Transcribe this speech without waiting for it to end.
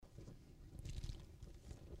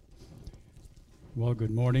Well,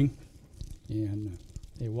 good morning, and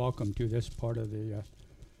a welcome to this part of the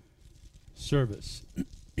service.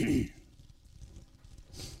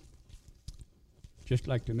 Just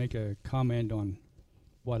like to make a comment on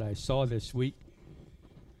what I saw this week.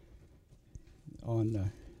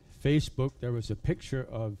 On Facebook, there was a picture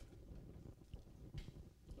of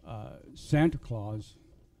Santa Claus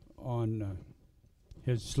on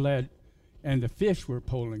his sled, and the fish were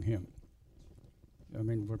pulling him.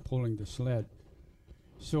 We're pulling the sled.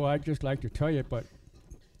 So I'd just like to tell you, but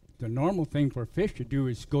the normal thing for fish to do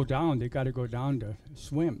is go down. They got to go down to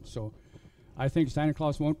swim. So I think Santa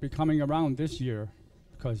Claus won't be coming around this year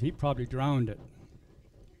because he probably drowned it.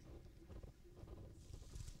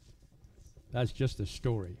 That's just a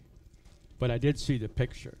story. But I did see the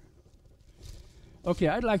picture. Okay,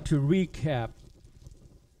 I'd like to recap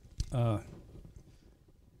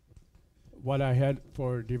what I had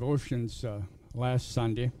for devotions last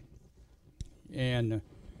Sunday. And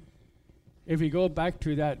if we go back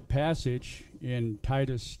to that passage in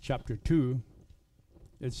Titus chapter 2,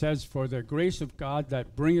 it says, "For the grace of God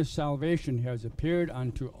that bringeth salvation has appeared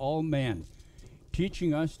unto all men,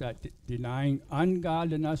 teaching us that denying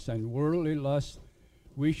ungodliness and worldly lust,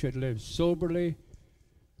 we should live soberly,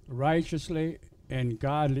 righteously, and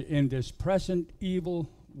godly in this present evil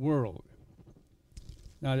world."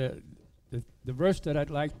 Now, the verse that I'd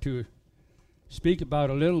like to speak about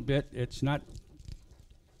a little bit, it's not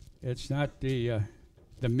the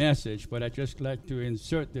message, but I'd just like to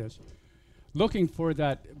insert this. Looking for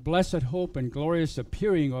that blessed hope and glorious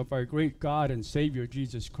appearing of our great God and Savior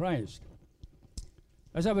Jesus Christ.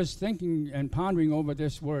 As I was thinking and pondering over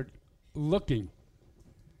this word, looking,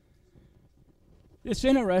 it's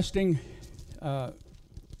interesting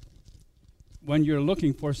when you're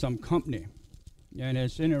looking for some company, and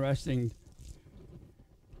it's interesting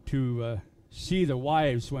to see the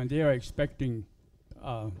wives when they are expecting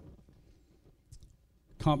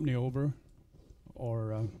company over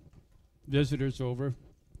or visitors over.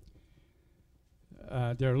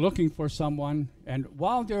 They're looking for someone, and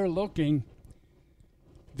while they're looking,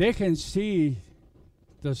 they can see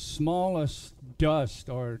the smallest dust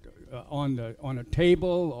or on a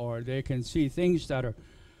table, or they can see things that are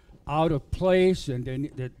out of place, and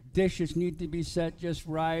the dishes need to be set just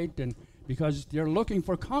right, and because they're looking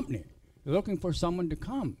for company, they're looking for someone to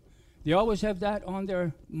come. They always have that on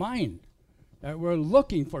their mind, that we're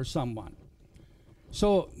looking for someone.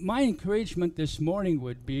 So my encouragement this morning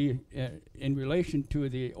would be in relation to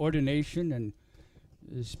the ordination, and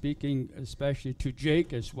speaking especially to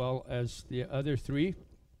Jake as well as the other three.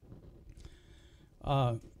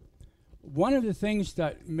 One of the things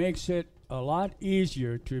that makes it a lot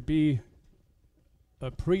easier to be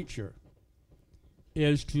a preacher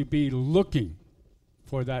is to be looking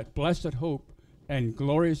for that blessed hope and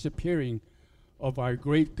glorious appearing of our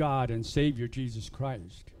great God and Savior Jesus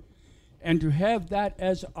Christ. And to have that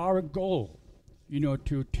as our goal,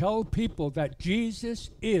 to tell people that Jesus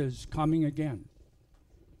is coming again.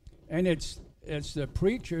 And it's the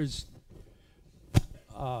preacher's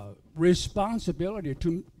responsibility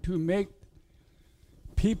to make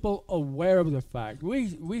people aware of the fact.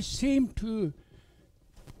 We seem to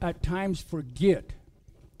at times forget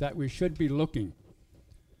that we should be looking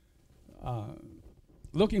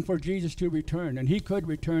for Jesus to return, and he could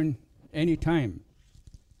return any time.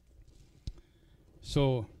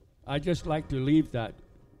 So I just like to leave that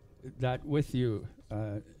with you,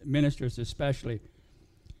 ministers especially,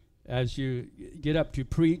 as you get up to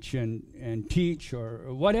preach and teach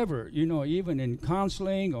or whatever, even in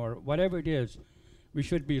counseling or whatever it is, we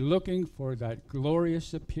should be looking for that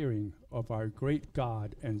glorious appearing of our great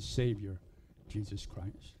God and Savior, Jesus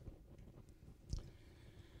Christ.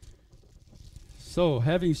 So,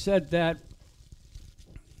 having said that,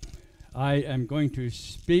 I am going to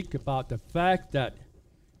speak about the fact that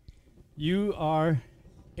you are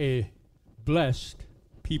a blessed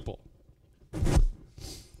people.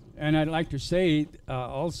 And I'd like to say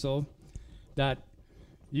also that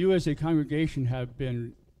you as a congregation have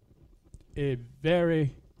been a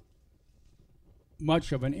very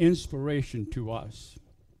much of an inspiration to us.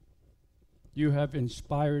 You have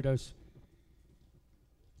inspired us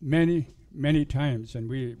many, many times, and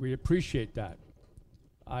we appreciate that.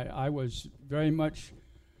 I was very much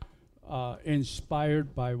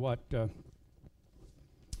inspired by what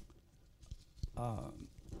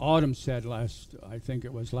Autumn said I think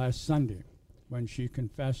it was last Sunday, when she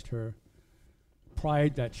confessed her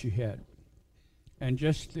pride that she had, and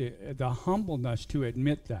just the humbleness to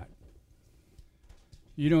admit that.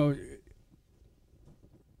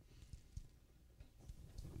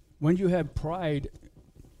 When you have pride,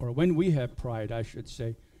 or when we have pride, I should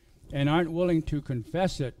say, and aren't willing to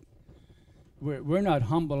confess it, we're not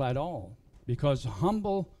humble at all. Because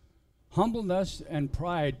humbleness and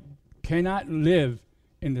pride cannot live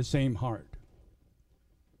in the same heart.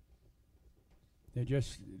 They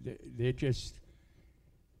just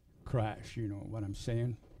crash, you know what I'm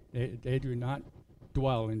saying? They do not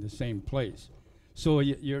dwell in the same place. So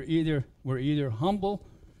we're either humble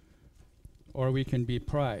or we can be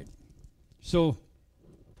pride. So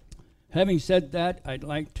having said that, I'd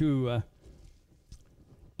like to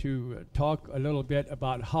talk a little bit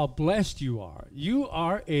about how blessed you are. You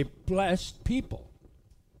are a blessed people.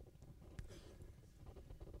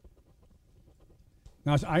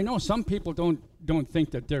 Now, I know some people don't think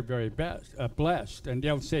that they're very blessed, and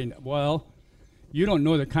they'll say, well, you don't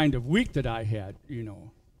know the kind of week that I had, you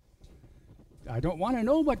know. I don't want to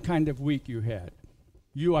know what kind of week you had.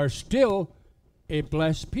 You are still a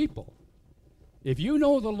blessed people. If you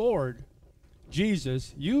know the Lord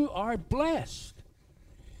Jesus, you are blessed.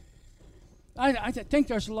 I think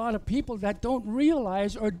there's a lot of people that don't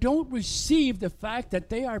realize or don't receive the fact that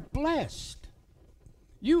they are blessed.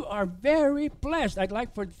 You are very blessed. I'd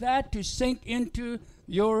like for that to sink into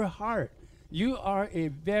your heart. You are a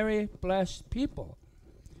very blessed people.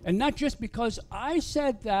 And not just because I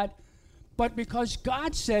said that, but because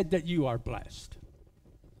God said that you are blessed.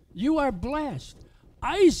 You are blessed.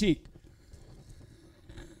 Isaac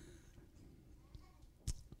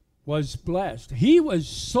was blessed. He was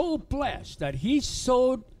so blessed that he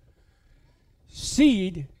sowed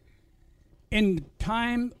seed in the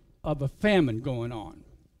time of a famine going on.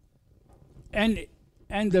 And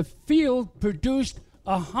the field produced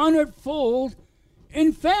 100-fold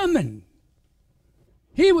in famine.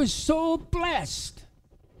 He was so blessed.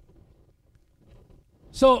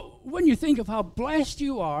 So when you think of how blessed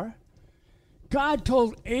you are, God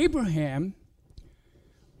told Abraham,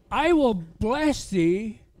 I will bless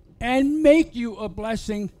thee and make you a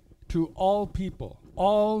blessing to all people,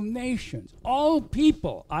 all nations, all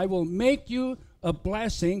people. I will make you a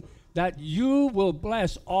blessing that you will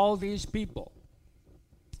bless all these people.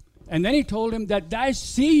 And then he told him that thy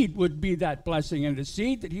seed would be that blessing. And the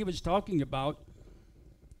seed that he was talking about,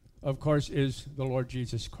 of course, is the Lord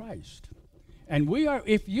Jesus Christ. And we are,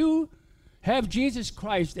 if you have Jesus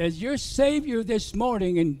Christ as your Savior this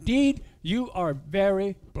morning, indeed, you are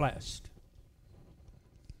very blessed.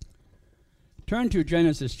 Turn to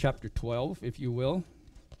Genesis chapter 12, if you will.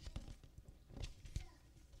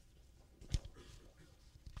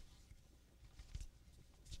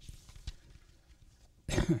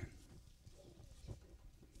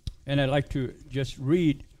 And I'd like to just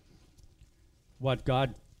read what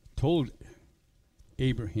God told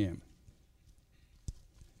Abraham.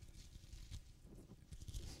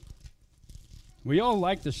 We all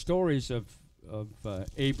like the stories of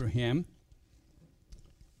Abraham.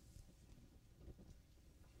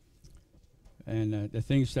 And the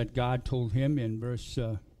things that God told him in verse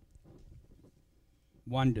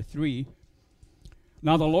 1 to 3.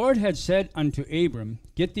 Now the Lord had said unto Abram,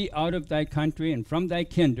 Get thee out of thy country, and from thy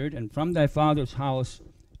kindred, and from thy father's house,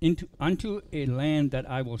 unto a land that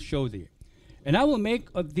I will show thee. And I will make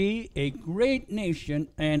of thee a great nation,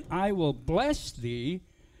 and I will bless thee,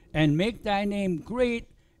 and make thy name great,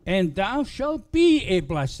 and thou shalt be a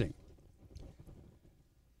blessing.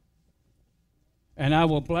 And I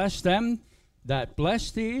will bless them that bless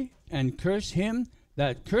thee, and curse him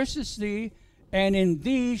that curses thee, and in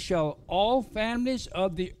thee shall all families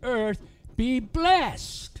of the earth be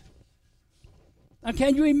blessed. Now,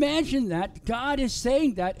 can you imagine that? God is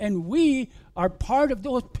saying that, and we are part of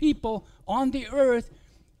those people on the earth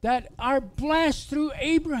that are blessed through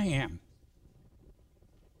Abraham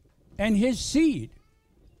and his seed.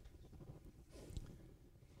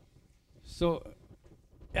 So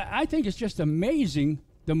I think it's just amazing.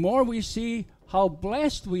 The more we see how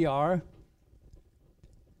blessed we are,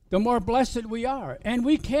 the more blessed we are. And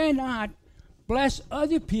we cannot bless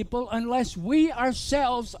other people unless we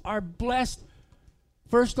ourselves are blessed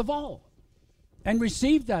first of all and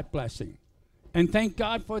receive that blessing and thank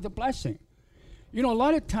God for the blessing. You know, a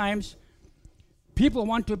lot of times people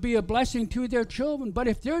want to be a blessing to their children, but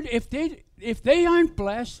if they aren't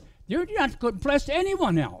blessed, they're not going to bless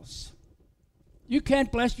anyone else. You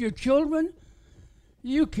can't bless your children.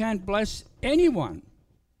 You can't bless anyone.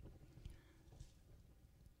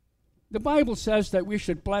 The Bible says that we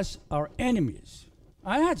should bless our enemies.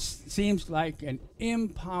 That seems like an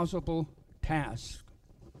impossible task.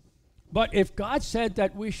 But if God said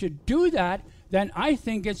that we should do that, then I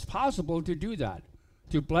think it's possible to do that,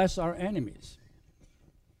 to bless our enemies.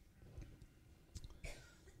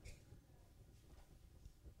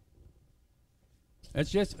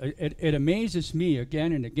 It's just, it amazes me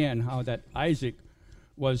again and again how that Isaac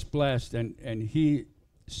was blessed, and he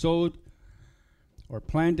sowed or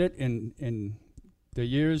planted in the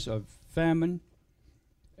years of famine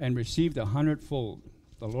and received 100-fold.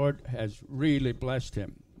 The Lord has really blessed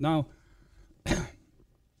him. Now,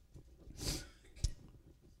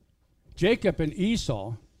 Jacob and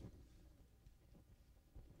Esau,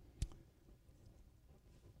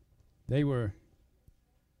 they were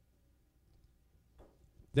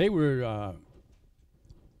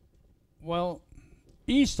well,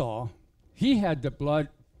 Esau, he had the blood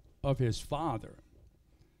of his father.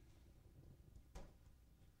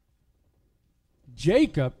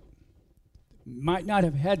 Jacob might not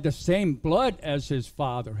have had the same blood as his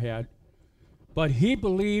father had, but he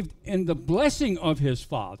believed in the blessing of his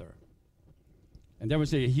father. And there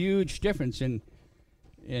was a huge difference in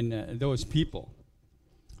those people.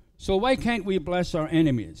 So why can't we bless our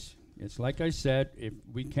enemies? It's like I said, if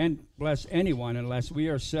we can't bless anyone unless we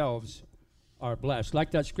ourselves are blessed.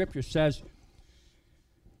 Like that scripture says,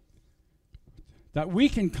 that we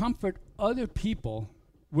can comfort other people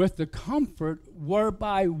with the comfort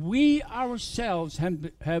whereby we ourselves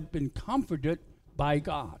have been comforted by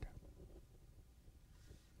God.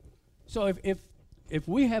 So if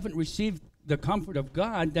we haven't received the comfort of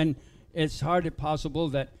God, then it's hardly possible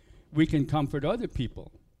that we can comfort other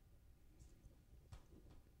people.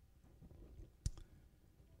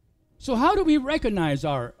 So how do we recognize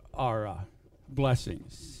our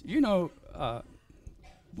blessings? You know,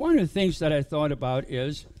 one of the things that I thought about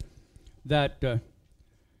is that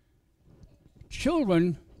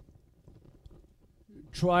children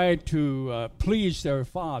try to please their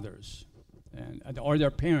fathers or their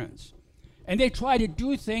parents. And they try to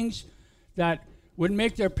do things that would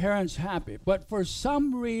make their parents happy. But for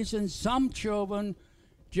some reason, some children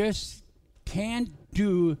just can't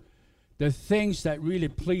do the things that really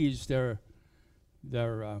please their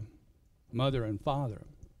mother and father.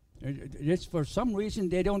 It's for some reason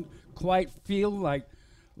they don't quite feel like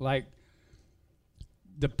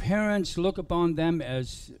the parents look upon them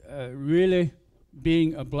as really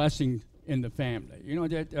being a blessing in the family. You know,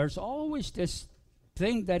 there's always this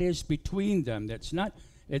thing that is between them. It's not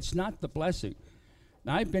the blessing.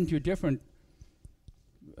 Now, I've been to different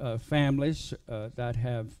families that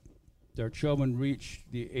have their children reach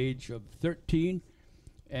the age of 13,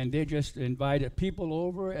 and they just invited people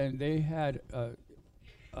over, and they had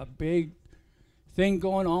a big thing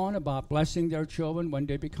going on about blessing their children when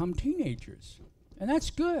they become teenagers. And that's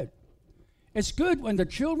good. It's good when the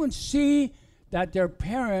children see that their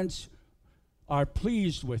parents are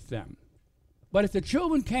pleased with them. But if the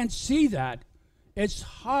children can't see that, it's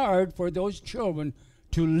hard for those children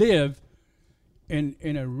to live in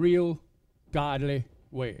a real godly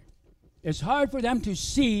way. It's hard for them to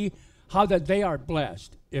see how that they are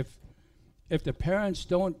blessed if the parents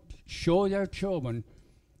don't show their children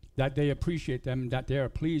that they appreciate them, that they are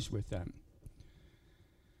pleased with them.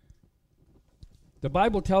 The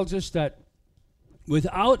Bible tells us that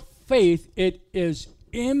without faith, it is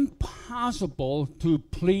impossible to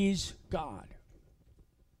please God.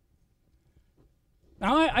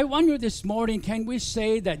 Now, I wonder this morning, can I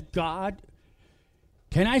say that God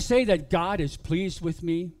is pleased with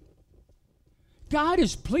me? God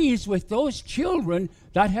is pleased with those children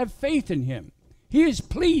that have faith in Him. He is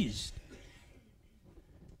pleased.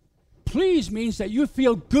 Pleased means that you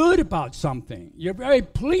feel good about something. You're very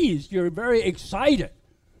pleased. You're very excited.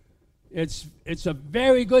 It's a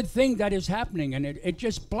very good thing that is happening, and it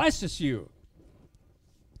just blesses you.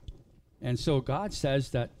 And so God says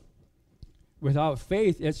that without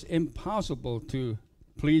faith, it's impossible to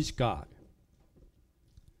please God.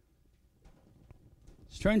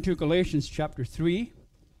 Let's turn to Galatians chapter 3.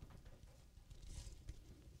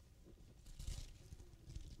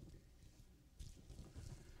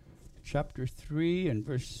 Chapter 3 and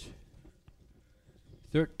verse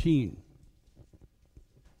 13.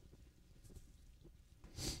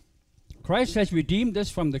 Christ has redeemed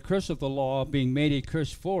us from the curse of the law, being made a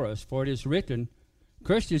curse for us, for it is written,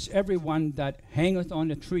 cursed is everyone that hangeth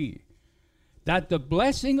on a tree, that the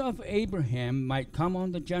blessing of Abraham might come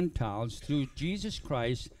on the Gentiles through Jesus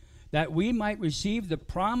Christ, that we might receive the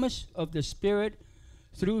promise of the Spirit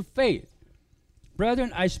through faith.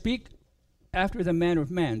 Brethren, I speak after the manner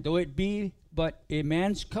of man, though it be but a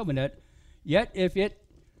man's covenant, yet if it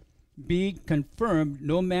be confirmed,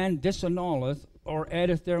 no man disannulleth or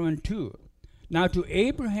addeth thereunto. Now to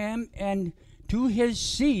Abraham and to his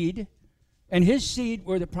seed, and his seed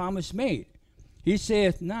were the promise made. He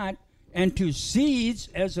saith not, and to seeds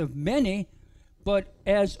as of many, but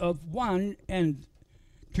as of one, and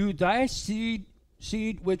to thy seed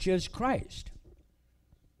which is Christ.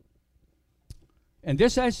 And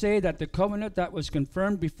this I say, that the covenant that was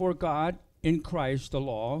confirmed before God in Christ, the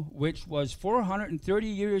law, which was 430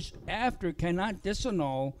 years after, cannot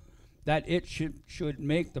disannul that it should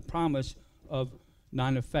make the promise of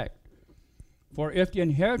non-effect. For if the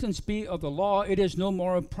inheritance be of the law, it is no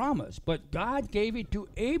more a promise. But God gave it to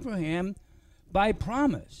Abraham by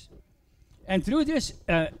promise. And through this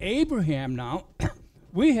Abraham now,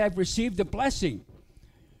 we have received the blessing.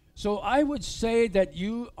 So I would say that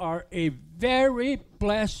you are a very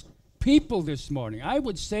blessed people this morning. I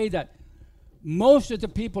would say that most of the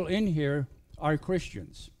people in here are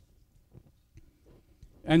Christians.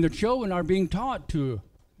 And the children are being taught to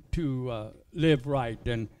live right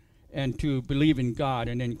and to believe in God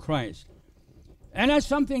and in Christ. And that's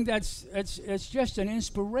something it's just an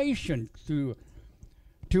inspiration to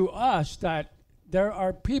us, that there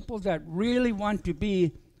are people that really want to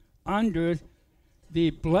be under the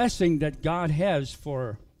blessing that God has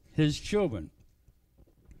for his children.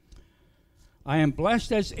 I am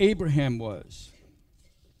blessed as Abraham was.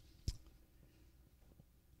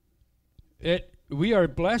 We are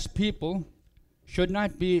blessed people, should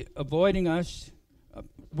not be avoiding us.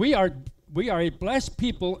 We are a blessed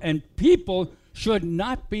people, and people should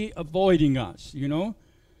not be avoiding us, you know.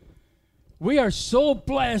 We are so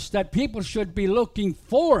blessed that people should be looking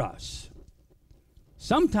for us.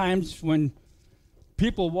 Sometimes when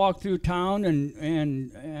people walk through town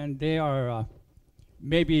and they are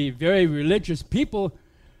maybe very religious people,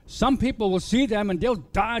 some people will see them and they'll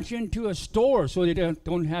dodge into a store so they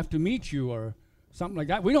don't have to meet you or something like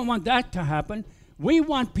that. We don't want that to happen. We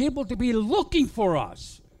want people to be looking for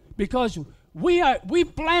us because we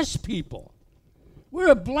bless people. We're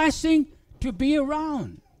a blessing to be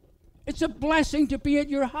around. It's a blessing to be at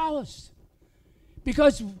your house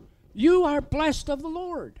because you are blessed of the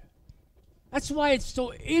Lord. That's why it's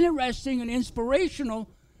so interesting and inspirational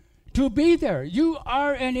to be there. You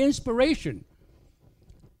are an inspiration.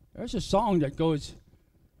 There's a song that goes,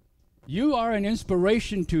 "You are an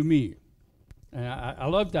inspiration to me." And I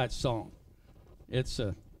love that song. It's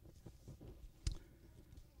a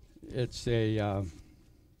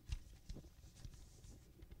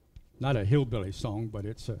not a hillbilly song, but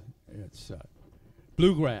it's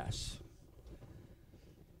bluegrass.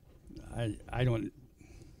 I don't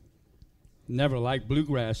never liked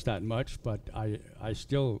bluegrass that much, but I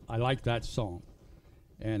like that song,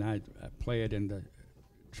 and I play it in the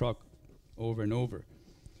truck over and over.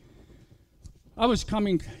 I was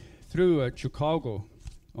coming through Chicago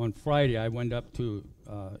on Friday. I went up to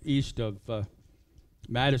east of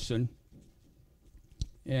Madison,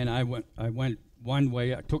 and I went one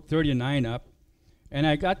way. I took 39 up, and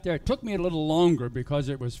I got there. It took me a little longer because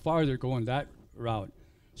it was farther going that route.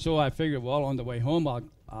 So I figured, well, on the way home,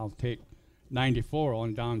 I'll take 94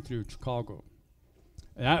 on down through Chicago.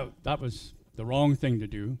 And that was the wrong thing to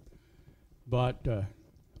do, but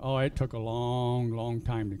it took a long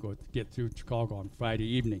time to get through Chicago on Friday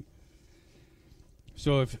evening.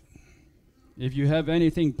 So if you have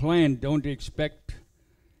anything planned, don't expect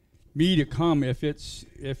me to come if it's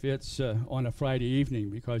on a Friday evening,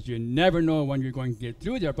 because you never know when you're going to get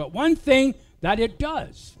through there. But one thing that it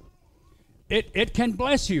does, it can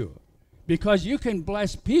bless you, because you can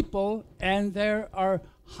bless people, and there are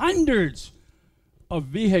hundreds of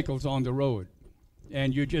vehicles on the road,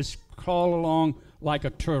 and you just crawl along like a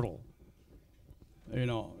turtle. You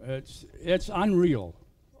know, it's unreal,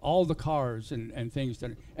 all the cars and things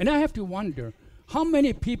and I have to wonder how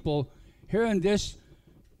many people here in this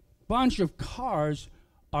bunch of cars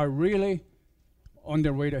are really on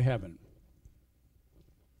their way to heaven,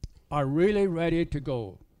 are really ready to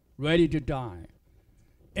go, ready to die.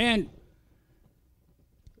 And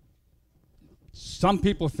some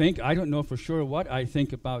people think, I don't know for sure what I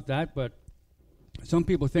think about that, but some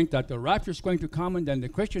people think that the rapture is going to come, and then the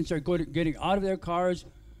Christians are getting out of their cars,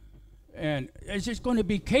 and it's just going to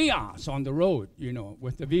be chaos on the road, you know,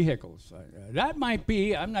 with the vehicles. That might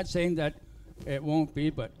be. I'm not saying that it won't be,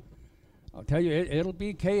 but I'll tell you, it'll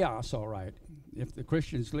be chaos, all right, if the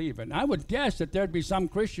Christians leave. And I would guess that there'd be some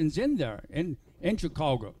Christians in there, in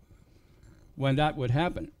Chicago, when that would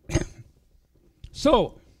happen.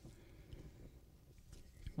 So,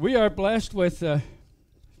 we are blessed with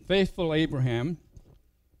faithful Abraham.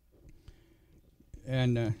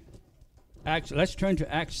 And let's turn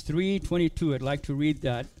to Acts 3:22. I'd like to read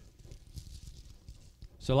that.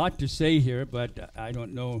 It's a lot to say here, but I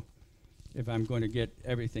don't know if I'm going to get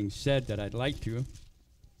everything said that I'd like to.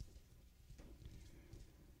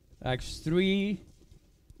 Acts 3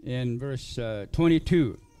 in verse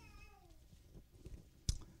 22.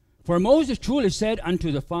 For Moses truly said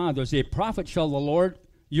unto the fathers, a prophet shall the Lord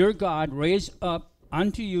your God raise up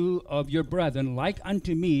unto you of your brethren, like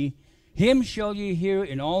unto me, him shall ye hear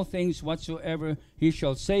in all things whatsoever he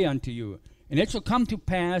shall say unto you. And it shall come to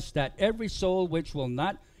pass that every soul which will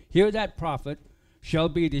not hear that prophet shall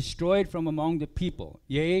be destroyed from among the people.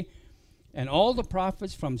 Yea, and all the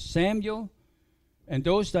prophets from Samuel and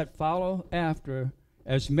those that follow after,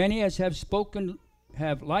 as many as have spoken,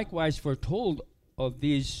 have likewise foretold of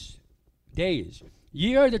these days.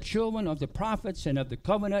 Ye are the children of the prophets and of the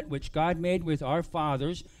covenant which God made with our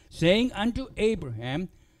fathers, saying unto Abraham,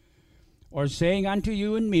 or saying unto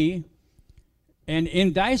you and me, and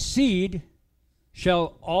in thy seed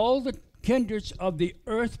shall all the kindreds of the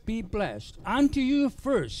earth be blessed. Unto you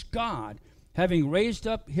first God, having raised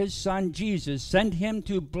up his Son Jesus, sent him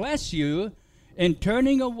to bless you in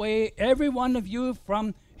turning away every one of you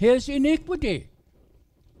from his iniquity.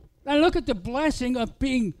 Now look at the blessing of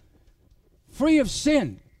being free of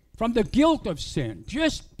sin, from the guilt of sin,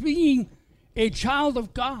 just being a child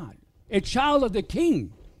of God, a child of the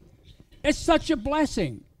King. It's such a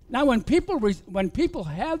blessing. Now when people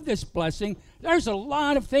have this blessing, there's a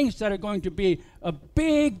lot of things that are going to be a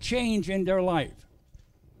big change in their life.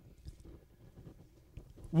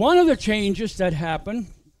 One of the changes that happen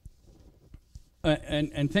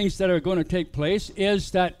and things that are going to take place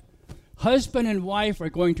is that husband and wife are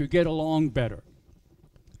going to get along better.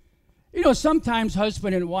 You know, sometimes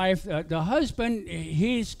husband and wife, the husband,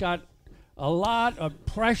 he's got a lot of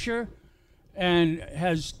pressure and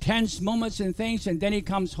has tense moments and things, and then he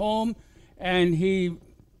comes home and he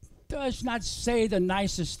does not say the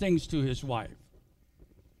nicest things to his wife.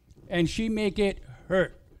 And she may get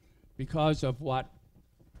hurt because of what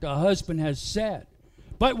the husband has said.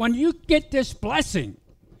 But when you get this blessing,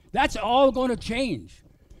 that's all going to change.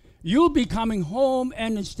 You'll be coming home,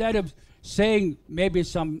 and instead of saying maybe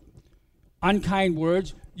some unkind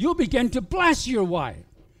words, you'll begin to bless your wife.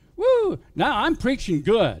 Woo! Now I'm preaching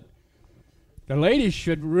good. The ladies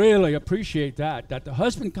should really appreciate that the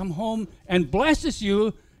husband come home and blesses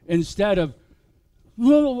you instead of,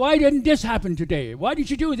 well, why didn't this happen today? Why did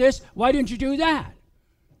you do this? Why didn't you do that?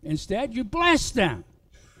 Instead, you bless them.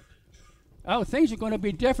 Oh, things are going to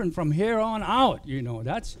be different from here on out, you know.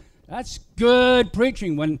 That's good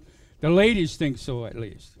preaching when the ladies think so, at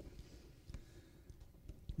least.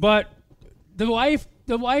 But the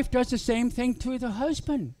wife does the same thing to the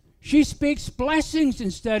husband. She speaks blessings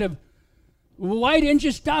instead of, why didn't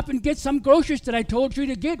you stop and get some groceries that I told you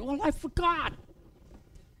to get? Well, I forgot.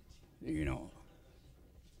 You know.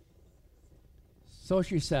 So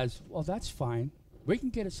she says, well, that's fine. We can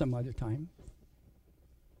get it some other time.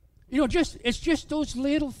 You know, it's just those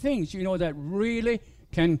little things, you know, that really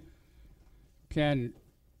can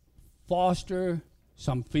foster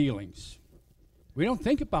some feelings. We don't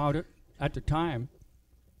think about it at the time,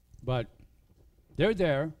 but they're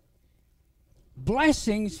there.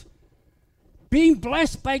 Blessings, being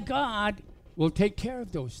blessed by God, will take care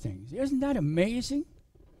of those things. Isn't that amazing?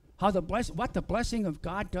 How what the blessing of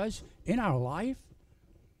God does in our life?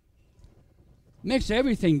 Makes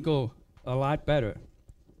everything go a lot better.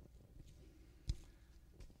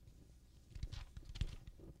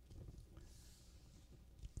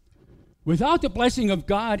 Without the blessing of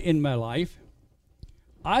God in my life,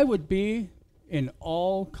 I would be in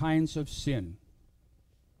all kinds of sin.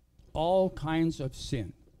 All kinds of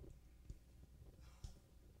sin.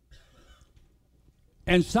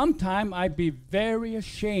 And sometime I'd be very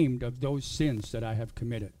ashamed of those sins that I have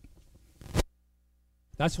committed.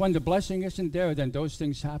 That's when the blessing isn't there, then those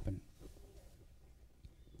things happen.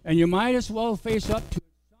 And you might as well face up to it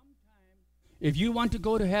sometime. If you want to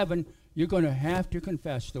go to heaven, you're going to have to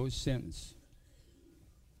confess those sins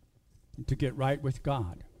to get right with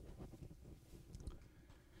God.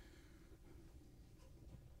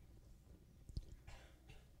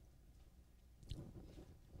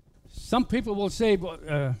 Some people will say,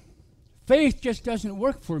 well, faith just doesn't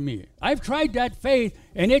work for me. I've tried that faith,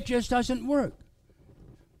 and it just doesn't work.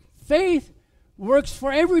 Faith works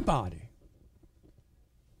for everybody.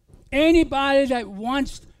 Anybody that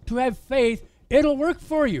wants to have faith, it'll work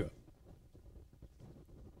for you.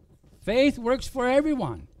 Faith works for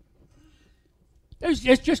everyone.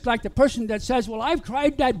 It's just like the person that says, well, I've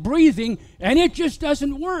tried that breathing, and it just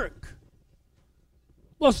doesn't work.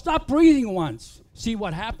 Well, stop breathing once. See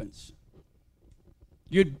what happens.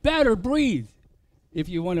 You'd better breathe if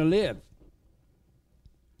you want to live.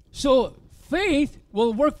 So faith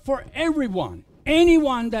will work for everyone.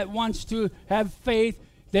 Anyone that wants to have faith,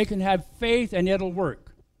 they can have faith and it'll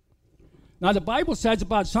work. Now the Bible says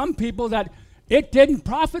about some people that it didn't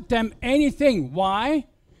profit them anything. Why?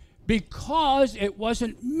 Because it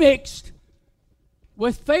wasn't mixed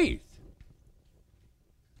with faith.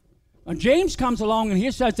 And James comes along and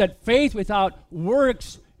he says that faith without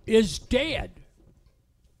works is dead.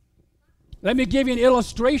 Let me give you an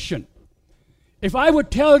illustration. If I would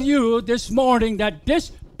tell you this morning that this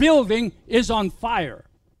building is on fire,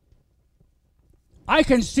 I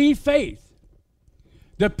can see faith.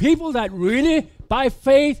 The people that really, by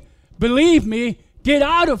faith, believe me, get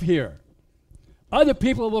out of here. Other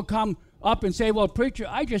people will come up and say, well, preacher,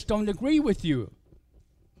 I just don't agree with you.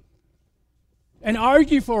 And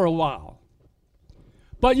argue for a while.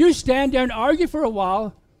 But you stand there and argue for a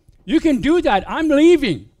while, you can do that. I'm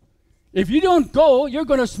leaving. If you don't go, you're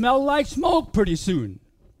going to smell like smoke pretty soon.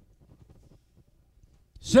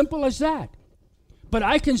 Simple as that. But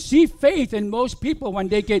I can see faith in most people when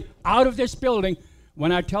they get out of this building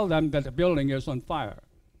when I tell them that the building is on fire.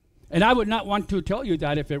 And I would not want to tell you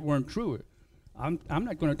that if it weren't true. I'm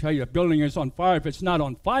not going to tell you a building is on fire if it's not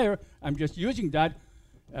on fire. I'm just using that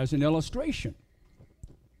as an illustration.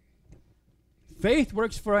 Faith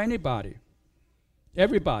works for anybody,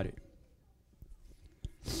 everybody.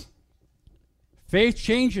 Faith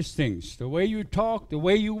changes things, the way you talk, the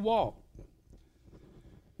way you walk.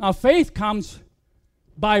 Now, faith comes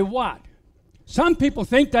by what? Some people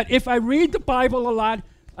think that if I read the Bible a lot,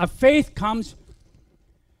 a faith comes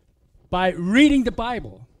by reading the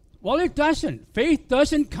Bible. Well, it doesn't. Faith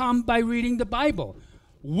doesn't come by reading the Bible.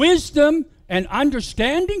 Wisdom and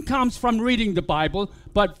understanding comes from reading the Bible,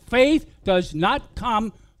 but faith does not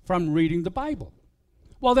come from reading the Bible.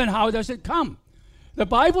 Well, then how does it come? The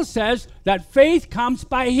Bible says that faith comes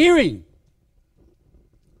by hearing.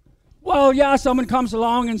 Well, yeah, someone comes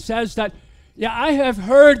along and says that, yeah, I have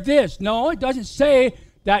heard this. No, it doesn't say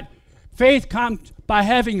that faith comes by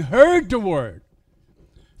having heard the word.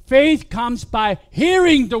 Faith comes by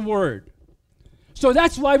hearing the word. So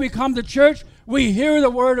that's why we come to church. We hear the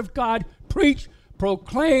word of God preached,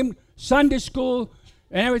 proclaimed, Sunday school,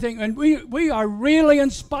 and everything. And we are really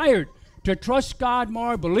inspired to trust God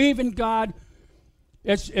more, believe in God.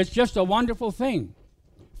 It's just a wonderful thing.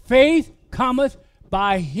 Faith cometh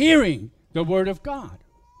by hearing the word of God.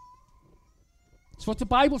 That's what the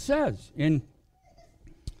Bible says in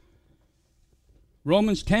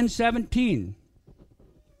Romans 10:17.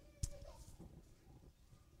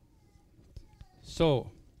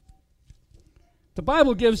 So, the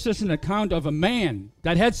Bible gives us an account of a man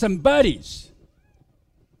that had some buddies.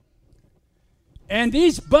 And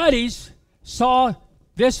these buddies saw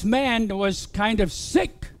this man was kind of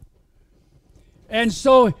sick. And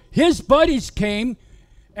so his buddies came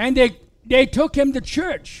and they took him to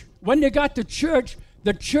church. When they got to church,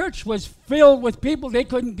 the church was filled with people. They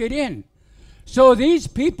couldn't get in. So these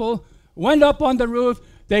people went up on the roof.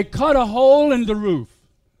 They cut a hole in the roof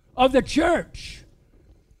of the church.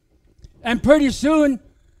 And pretty soon,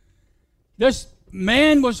 this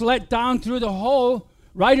man was let down through the hole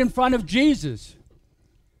right in front of Jesus.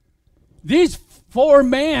 These 4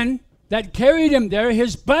 men that carried him there,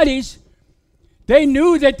 his buddies, they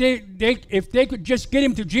knew that if they could just get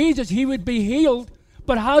him to Jesus, he would be healed.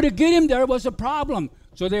 But how to get him there was a problem.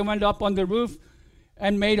 So they went up on the roof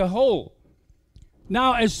and made a hole.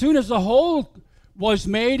 Now, as soon as the hole was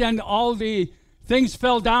made and all the things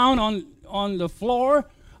fell down on the floor,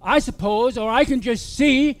 I suppose, or I can just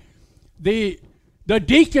see the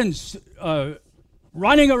deacons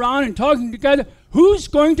running around and talking together. Who's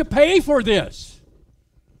going to pay for this?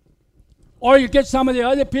 Or you get some of the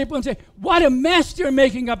other people and say, what a mess they're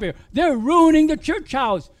making up here. They're ruining the church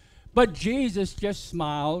house. But Jesus just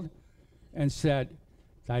smiled and said,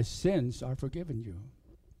 thy sins are forgiven you.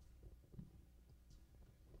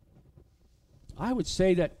 I would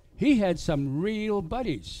say that he had some real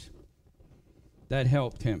buddies that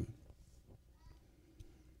helped him.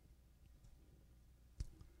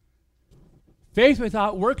 Faith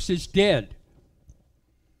without works is dead.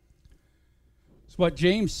 That's what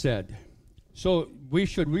James said. So we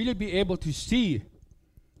should really be able to see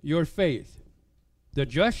your faith. The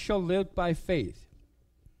just shall live by faith.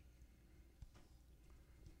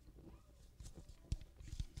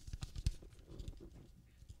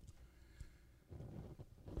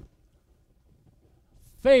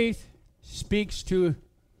 Faith speaks to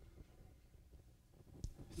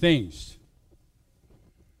things.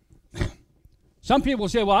 Some people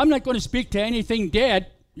say, well, I'm not going to speak to anything dead,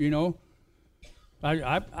 you know.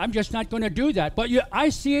 I'm just not going to do that. But I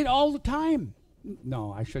see it all the time.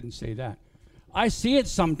 No, I shouldn't say that. I see it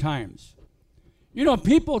sometimes. You know,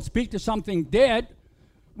 people speak to something dead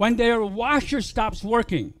when their washer stops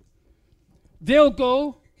working. They'll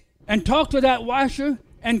go and talk to that washer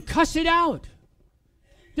and cuss it out.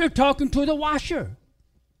 They're talking to the washer.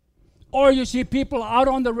 Or you see people out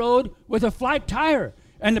on the road with a flat tire,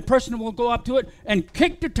 And the person will go up to it and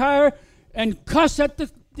kick the tire and cuss at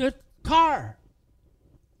the car.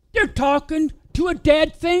 They're talking to a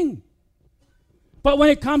dead thing. But when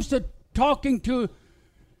it comes to talking to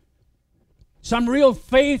some real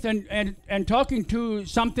faith and talking to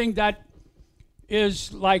something that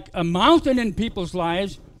is like a mountain in people's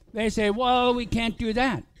lives, they say, well, we can't do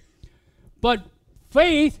that. But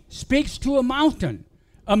faith speaks to a mountain.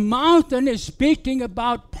 A mountain is speaking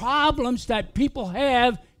about problems that people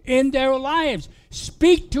have in their lives.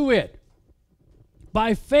 Speak to it.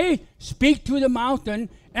 By faith, speak to the mountain,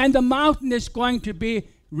 and the mountain is going to be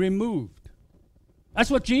removed. That's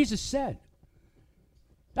what Jesus said.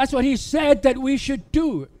 That's what he said that we should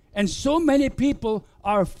do. And so many people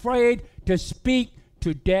are afraid to speak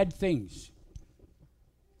to dead things.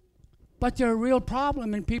 But they're a real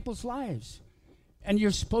problem in people's lives. And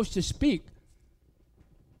you're supposed to speak.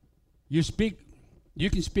 You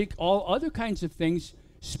can speak all other kinds of things.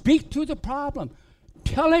 Speak to the problem.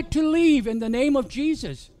 Tell it to leave in the name of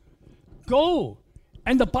Jesus. Go.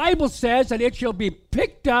 And the Bible says that it shall be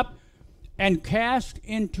picked up and cast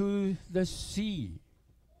into the sea.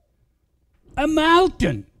 A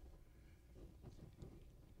mountain.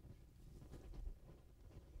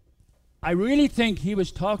 I really think he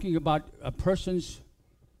was talking about a person's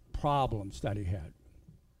problems that he had.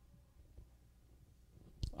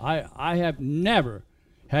 I have never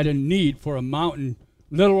had a need for a mountain,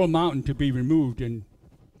 literal mountain, to be removed. And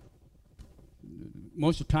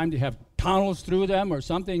most of the time they have tunnels through them or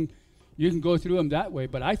something. You can go through them that way.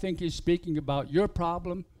 But I think he's speaking about your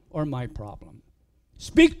problem or my problem.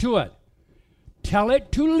 Speak to it. Tell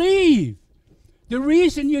it to leave. The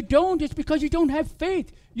reason you don't is because you don't have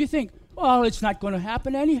faith. You think, well, it's not going to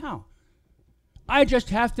happen anyhow. I just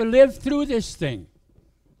have to live through this thing.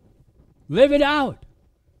 Live it out.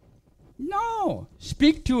 No,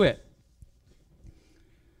 speak to it.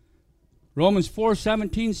 Romans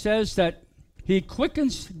 4:17 says that he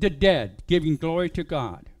quickens the dead, giving glory to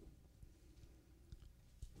God.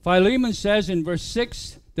 Philemon says in verse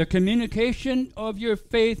 6, the communication of your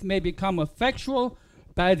faith may become effectual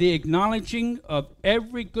by the acknowledging of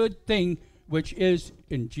every good thing which is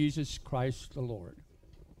in Jesus Christ the Lord.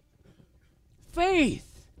 Faith.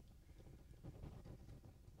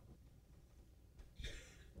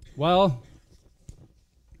 Well,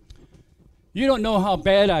 you don't know how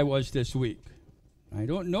bad I was this week. I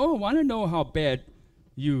want to know how bad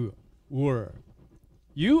you were.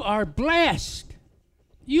 You are blessed.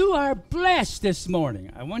 You are blessed this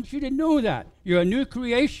morning. I want you to know that. You're a new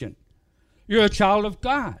creation. You're a child of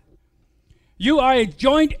God. You are a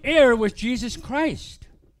joint heir with Jesus Christ.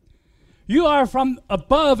 You are from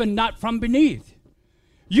above and not from beneath.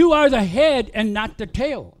 You are the head and not the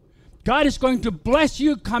tail. God is going to bless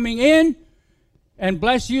you coming in and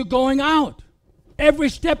bless you going out. Every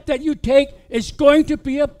step that you take is going to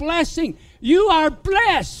be a blessing. You are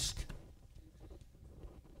blessed.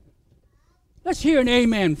 Let's hear an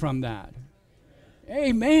amen from that.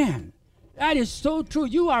 Amen. That is so true.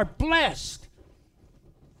 You are blessed.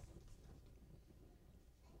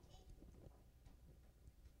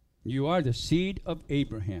 You are the seed of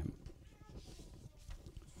Abraham.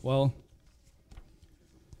 Well,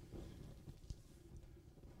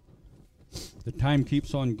 the time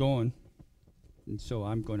keeps on going, and so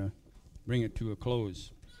I'm going to bring it to a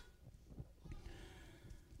close.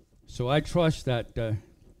 So I trust that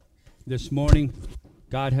this morning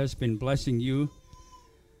God has been blessing you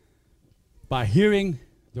by hearing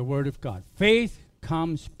the Word of God. Faith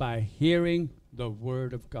comes by hearing the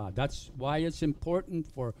Word of God. That's why it's important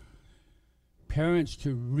for parents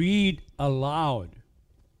to read aloud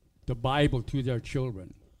the Bible to their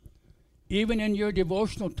children. Even in your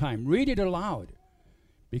devotional time, read it aloud,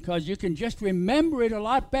 because you can just remember it a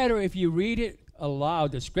lot better if you read it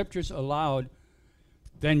aloud, the scriptures aloud,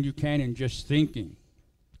 than you can in just thinking,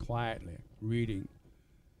 quietly, reading.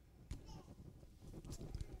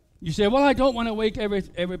 You say, well, I don't want to wake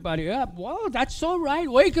everybody up. Well, that's all right.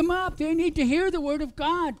 Wake them up. They need to hear the Word of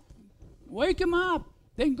God. Wake them up.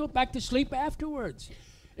 They can go back to sleep afterwards.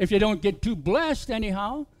 If you don't get too blessed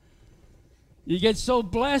anyhow. You get so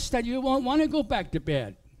blessed that you won't want to go back to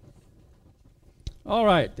bed. All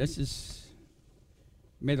right,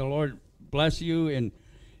 may the Lord bless you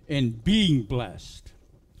in being blessed.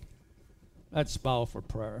 Let's bow for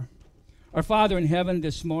prayer. Our Father in heaven,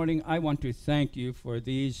 this morning, I want to thank you for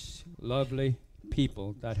these lovely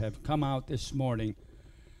people that have come out this morning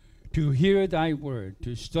to hear thy word,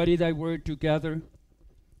 to study thy word together,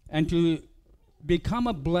 and to become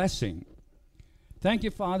a blessing. Thank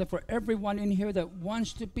you, Father, for everyone in here that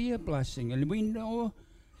wants to be a blessing. And we know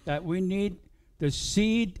that we need the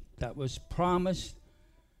seed that was promised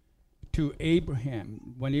to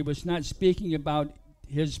Abraham when he was not speaking about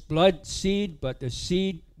his blood seed, but the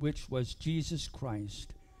seed which was Jesus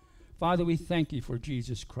Christ. Father, we thank you for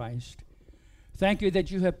Jesus Christ. Thank you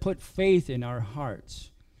that you have put faith in our hearts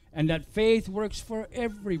and that faith works for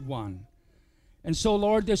everyone. And so,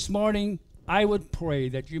 Lord, this morning, I would pray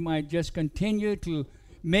that you might just continue to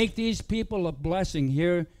make these people a blessing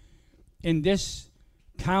here in this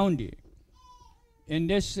county, in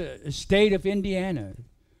this state of Indiana,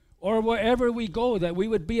 or wherever we go, that we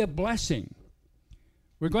would be a blessing.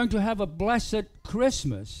 We're going to have a blessed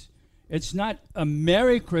Christmas. It's not a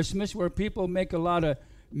Merry Christmas where people make a lot of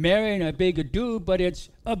merry and a big ado, but it's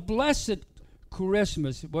a blessed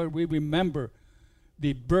Christmas where we remember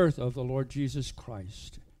the birth of the Lord Jesus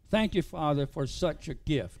Christ. Thank you, Father, for such a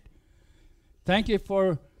gift. Thank you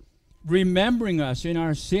for remembering us in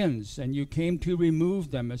our sins, and you came to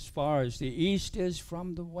remove them as far as the east is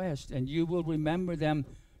from the west, and you will remember them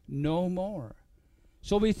no more.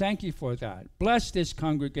 So we thank you for that. Bless this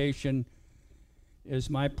congregation is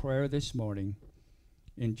my prayer this morning.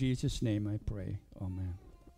 In Jesus' name I pray. Amen.